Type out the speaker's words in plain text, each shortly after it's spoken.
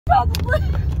probably.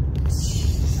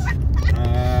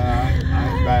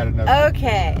 I'm bad enough.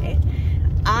 Okay.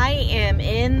 I am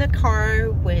in the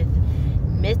car with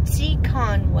Mitzi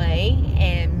Conway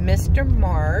and Mr.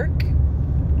 Mark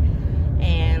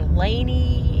and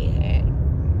Lainey and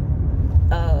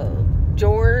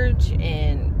George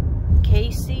and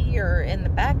Casey are in the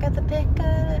back of the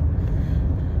pickup.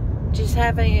 Just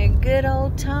having a good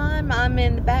old time. I'm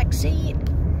in the back seat.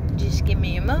 Just give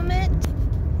me a moment.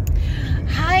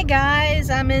 Hi guys,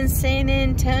 I'm in San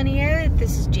Antonio.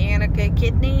 This is Janica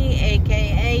Kidney,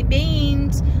 aka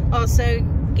Beans, also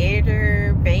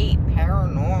Gator Bait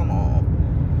Paranormal.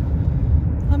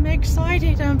 I'm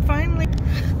excited. I'm finally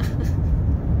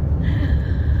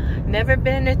never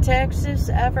been to Texas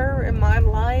ever in my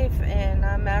life, and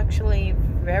I'm actually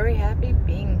very happy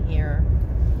being here.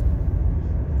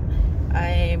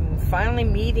 I'm finally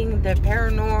meeting the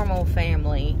paranormal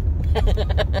family.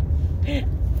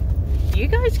 You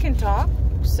guys can talk,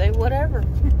 say whatever.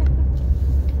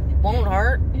 Won't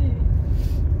hurt.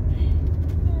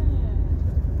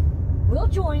 We'll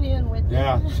join in with you.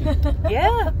 Yeah.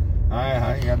 Yeah.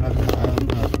 I ain't got nothing.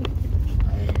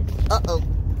 Uh-oh.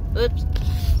 Oops.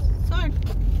 Sorry.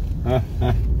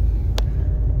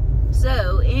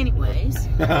 So, anyways.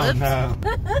 Oh, no.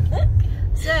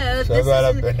 So So this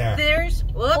that is, up in there. there's,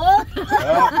 whoop.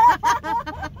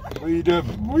 What are you doing?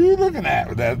 What are you looking at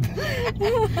with that?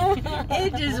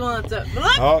 It just wants up.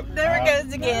 Look, Oh, there it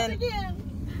goes again.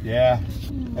 Yeah.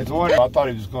 It's one. I thought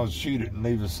he was going to shoot it and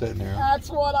leave us sitting there. That's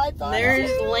what I thought.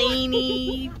 There's too.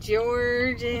 Lainey,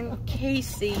 George, and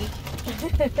Casey.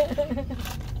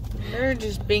 They're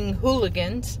just being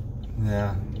hooligans.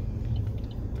 Yeah.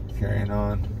 Carrying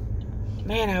on.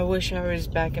 Man, I wish I was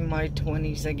back in my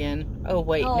 20s again. Oh,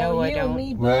 wait, no, I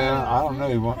don't. Well, I don't know.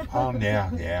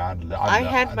 Yeah. I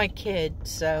had my kid,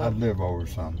 so. I'd live over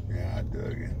some. Yeah, I'd do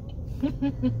it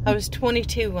again. I was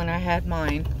 22 when I had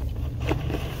mine.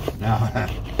 Now,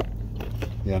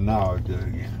 yeah, now I'd do it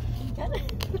again.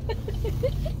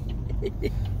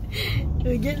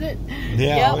 You getting it?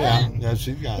 Yeah, Yep. oh, yeah. Yeah,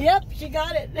 she got it. Yep, she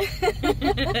got it.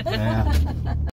 Yeah.